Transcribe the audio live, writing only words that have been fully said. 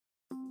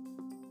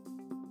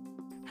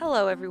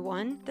Hello,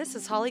 everyone. This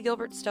is Holly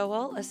Gilbert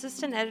Stowell,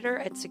 Assistant Editor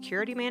at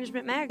Security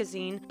Management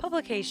Magazine,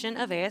 publication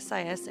of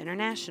ASIS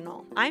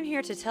International. I'm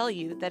here to tell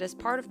you that as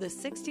part of the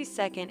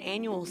 62nd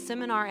Annual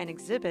Seminar and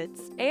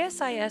Exhibits,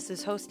 ASIS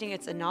is hosting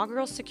its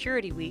inaugural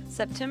Security Week,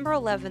 September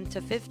 11th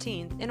to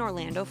 15th in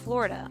Orlando,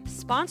 Florida.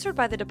 Sponsored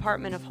by the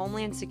Department of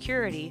Homeland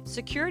Security,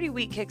 Security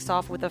Week kicks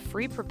off with a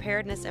free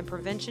preparedness and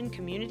prevention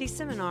community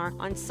seminar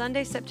on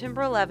Sunday,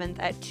 September 11th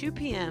at 2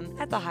 p.m.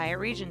 at the Hyatt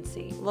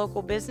Regency.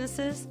 Local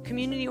businesses,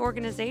 community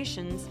organizations,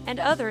 and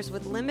others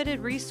with limited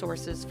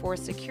resources for a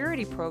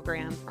security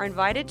program are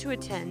invited to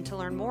attend to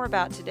learn more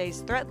about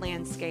today's threat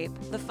landscape,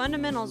 the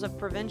fundamentals of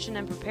prevention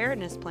and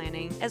preparedness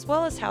planning, as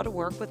well as how to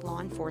work with law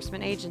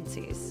enforcement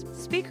agencies.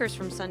 Speakers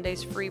from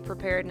Sunday's free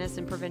preparedness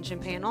and prevention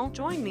panel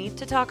join me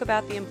to talk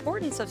about the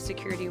importance of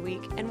Security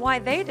Week and why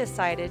they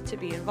decided to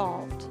be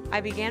involved.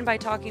 I began by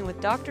talking with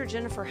Dr.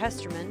 Jennifer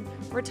Hesterman,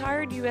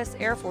 retired U.S.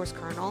 Air Force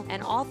Colonel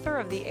and author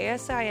of the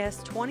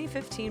ASIS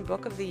 2015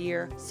 Book of the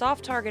Year,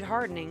 Soft Target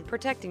Hardening,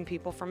 Protecting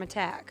People from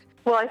Attack.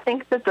 Well, I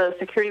think that the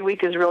Security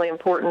Week is really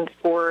important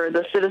for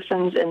the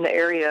citizens in the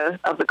area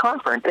of the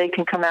conference. They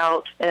can come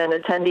out and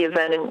attend the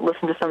event and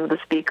listen to some of the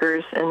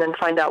speakers and then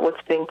find out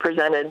what's being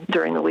presented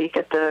during the week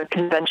at the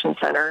convention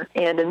center.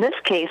 And in this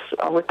case,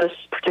 with this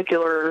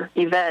particular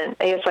event,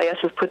 ASIS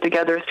has put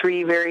together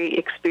 3 very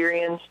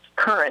experienced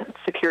current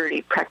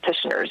security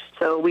practitioners.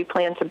 So we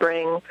plan to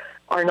bring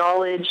our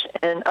knowledge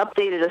and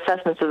updated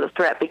assessments of the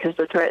threat, because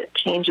the threat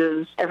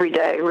changes every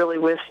day, really,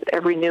 with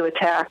every new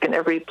attack and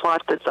every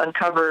plot that's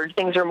uncovered.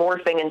 Things are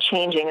morphing and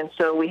changing, and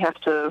so we have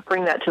to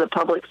bring that to the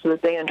public so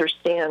that they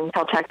understand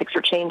how tactics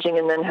are changing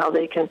and then how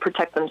they can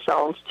protect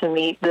themselves to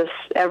meet this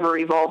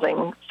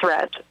ever-evolving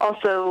threat.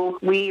 Also,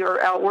 we are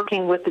out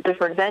working with the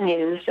different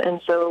venues, and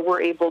so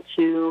we're able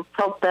to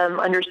help them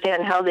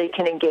understand how they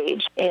can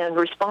engage and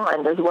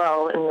respond as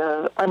well in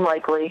the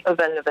unlikely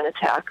event of an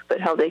attack,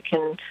 but how they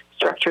can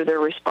structure their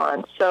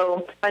response.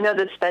 So I know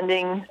that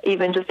spending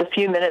even just a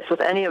few minutes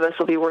with any of us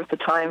will be worth the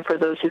time for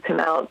those who come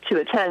out to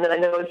attend. And I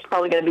know it's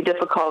probably going to be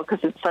difficult because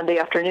it's Sunday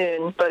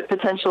afternoon, but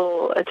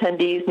potential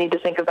attendees need to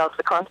think about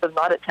the cost of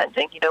not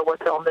attending,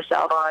 what they'll miss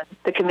out on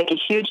that can make a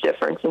huge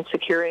difference in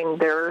securing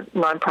their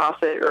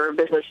nonprofit or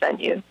business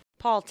venue.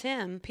 Paul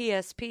Tim,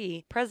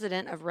 PSP,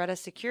 president of Retta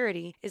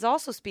Security, is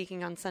also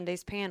speaking on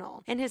Sunday's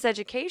panel, and his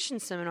education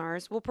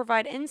seminars will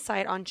provide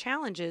insight on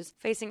challenges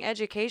facing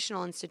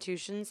educational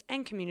institutions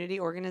and community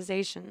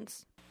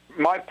organizations.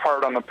 My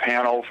part on the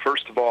panel,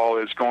 first of all,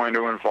 is going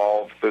to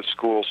involve the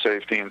school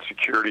safety and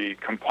security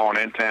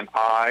component, and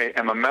I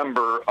am a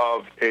member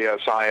of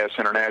ASIS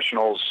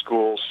International's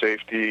School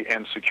Safety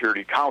and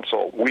Security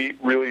Council. We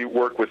really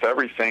work with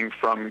everything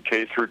from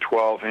K through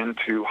 12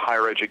 into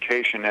higher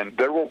education, and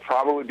there will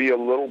probably be a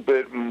little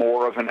bit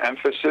more of an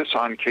emphasis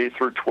on K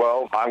through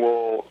 12. I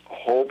will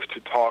hope to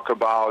talk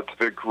about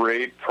the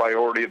great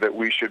priority that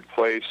we should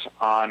place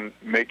on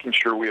making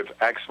sure we have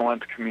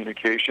excellent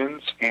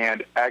communications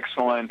and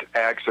excellent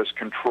access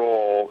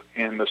control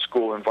in the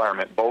school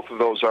environment. Both of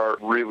those are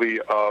really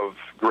of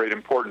great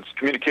importance.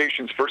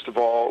 Communications, first of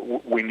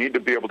all, we need to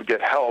be able to get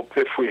help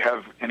if we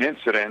have an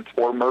incident,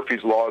 or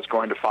Murphy's Law is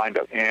going to find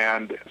us.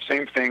 And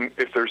same thing,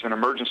 if there's an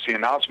emergency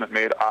announcement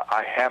made,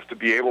 I have to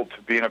be able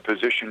to be in a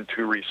position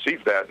to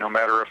receive that, no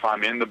matter if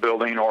I'm in the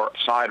building or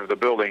outside of the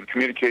building.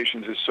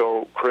 Communications is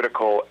so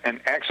critical.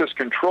 And access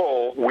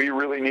control, we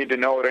really need to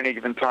know at any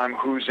given time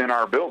who's in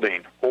our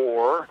building,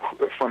 or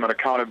from an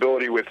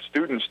accountability with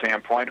student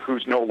standpoint,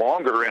 who's no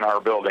longer in our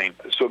building.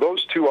 So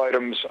those 2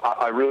 items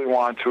I really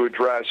want to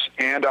address,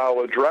 and I'll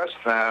address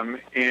them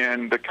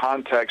in the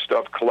context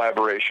of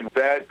collaboration.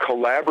 That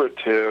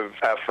collaborative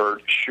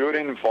effort should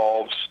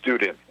involve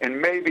students.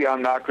 And maybe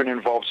I'm not going to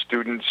involve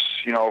students,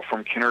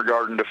 from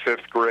kindergarten to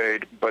 5th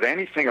grade, but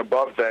anything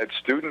above that,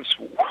 students,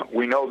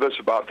 we know this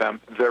about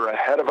them, they're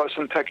ahead of us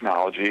in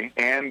technology,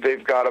 and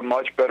they've got a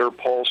much better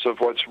pulse of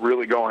what's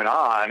really going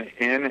on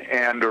in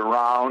and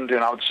around and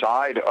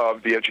outside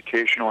of the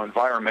educational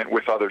environment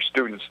with other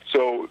students.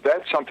 So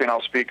that's something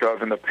I'll speak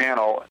of in the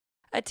panel.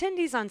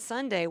 Attendees on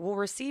Sunday will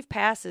receive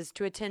passes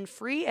to attend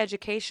free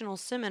educational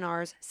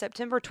seminars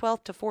September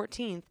 12th to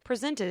 14th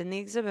presented in the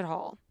exhibit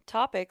hall.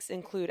 Topics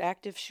include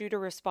active shooter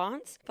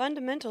response,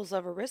 fundamentals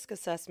of a risk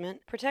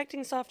assessment,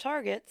 protecting soft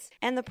targets,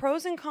 and the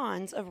pros and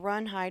cons of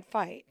run, hide,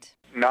 fight.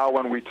 Now,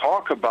 when we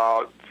talk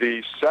about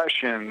the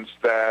sessions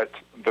that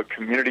the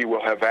community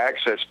will have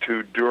access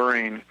to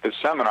during the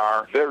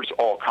seminar, there's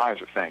all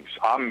kinds of things.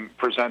 I'm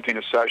presenting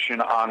a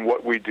session on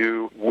what we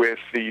do with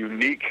the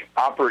unique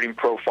operating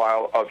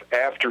profile of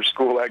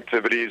after-school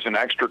activities and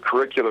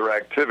extracurricular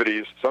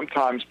activities.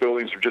 Sometimes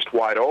buildings are just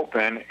wide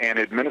open and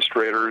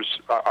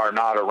administrators are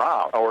not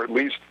around, or at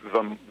least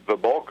the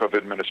bulk of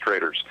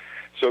administrators.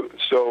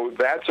 So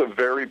that's a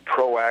very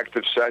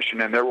proactive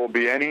session, and there will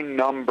be any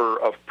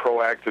number of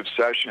proactive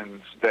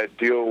sessions that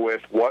deal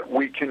with what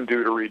we can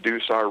do to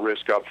reduce our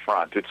risk up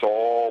front. It's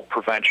all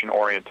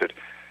prevention-oriented.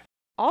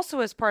 Also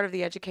as part of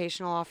the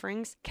educational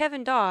offerings,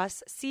 Kevin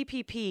Doss,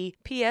 CPP,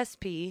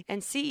 PSP,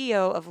 and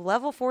CEO of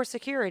Level 4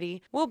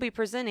 Security will be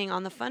presenting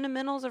on the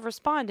fundamentals of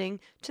responding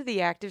to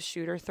the active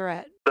shooter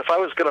threat. If I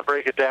was going to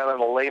break it down in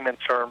the layman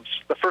terms,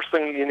 the first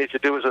thing you need to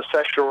do is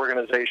assess your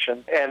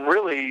organization. And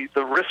really,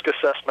 the risk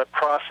assessment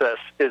process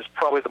is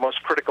probably the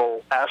most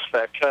critical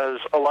aspect because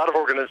a lot of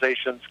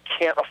organizations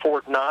can't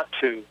afford not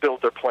to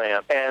build their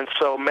plan. And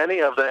so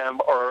many of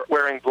them are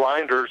wearing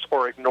blinders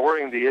or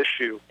ignoring the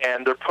issue,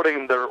 and they're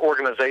putting their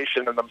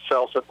organization and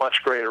themselves at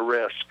much greater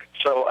risk.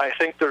 So I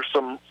think there's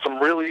some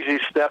real easy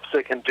steps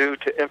they can do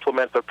to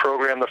implement the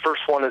program. The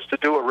first one is to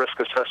do a risk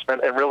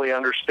assessment and really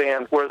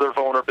understand where their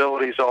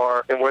vulnerabilities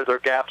are and where their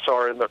gaps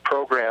are in their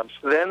programs.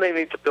 Then they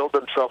need to build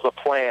themselves a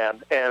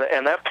plan,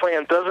 and that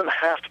plan doesn't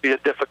have to be a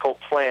difficult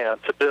plan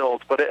to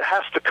build, but it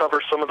has to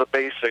cover some of the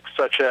basics,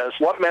 such as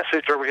what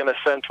message are we going to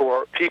send to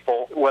our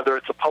people, whether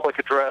it's a public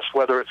address,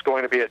 whether it's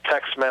going to be a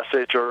text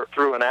message or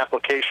through an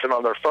application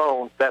on their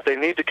phone, that they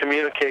need to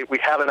communicate, we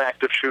have an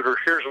active shooter,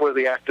 here's where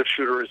the active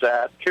shooter is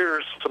at, here's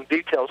some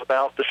details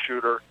about the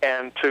shooter,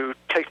 and to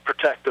take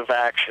protective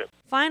action.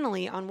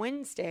 Finally, on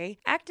Wednesday,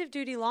 active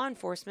duty law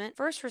enforcement,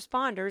 first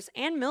responders,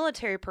 and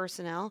military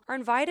personnel are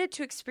invited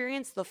to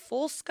experience the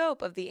full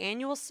scope of the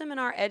annual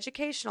seminar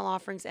educational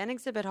offerings and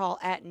exhibit hall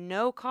at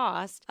no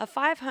cost, a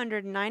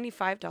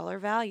 $595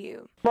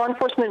 value. Law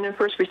enforcement and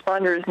first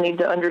responders need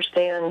to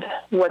understand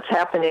what's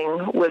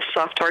happening with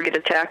soft target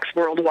attacks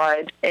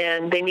worldwide,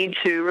 and they need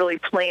to really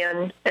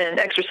plan and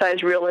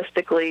exercise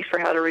realistically for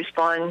how to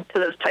respond to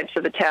those types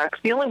of attacks.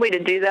 The only way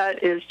to do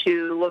that is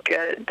to look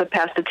at the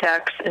past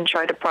attacks and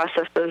try to process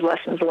those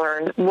lessons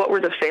learned. What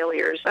were the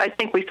failures? I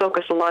think we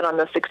focus a lot on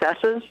the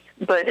successes,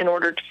 but in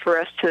order for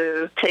us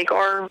to take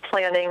our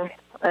planning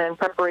and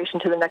preparation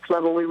to the next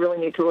level, we really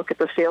need to look at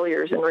the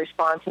failures in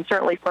response. And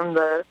certainly from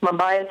the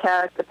Mumbai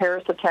attack, the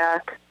Paris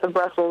attack, the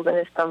Brussels and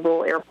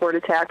Istanbul airport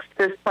attacks,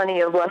 there's plenty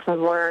of lessons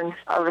learned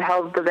of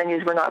how the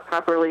venues were not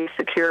properly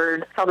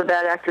secured, how the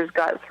bad actors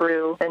got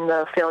through, and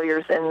the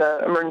failures in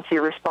the emergency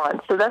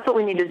response. So that's what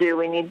we need to do.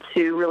 We need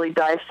to really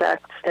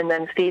dissect and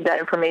then feed that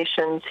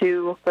information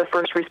to the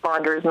first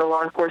responders and the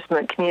law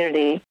enforcement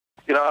community.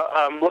 You know,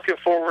 I'm looking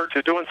forward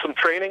to doing some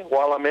training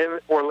while I'm in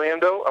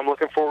Orlando. I'm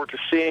looking forward to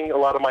seeing a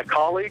lot of my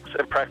colleagues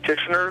and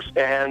practitioners,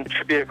 and it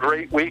should be a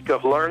great week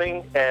of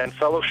learning and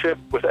fellowship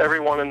with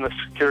everyone in the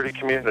security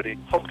community.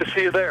 Hope to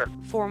see you there.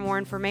 For more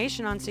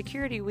information on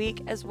Security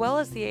Week, as well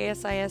as the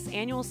ASIS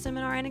annual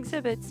seminar and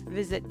exhibits,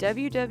 visit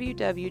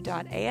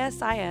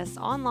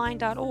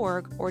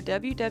www.asisonline.org or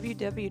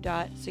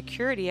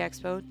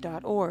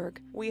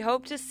www.securityexpo.org. We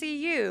hope to see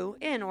you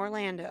in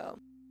Orlando.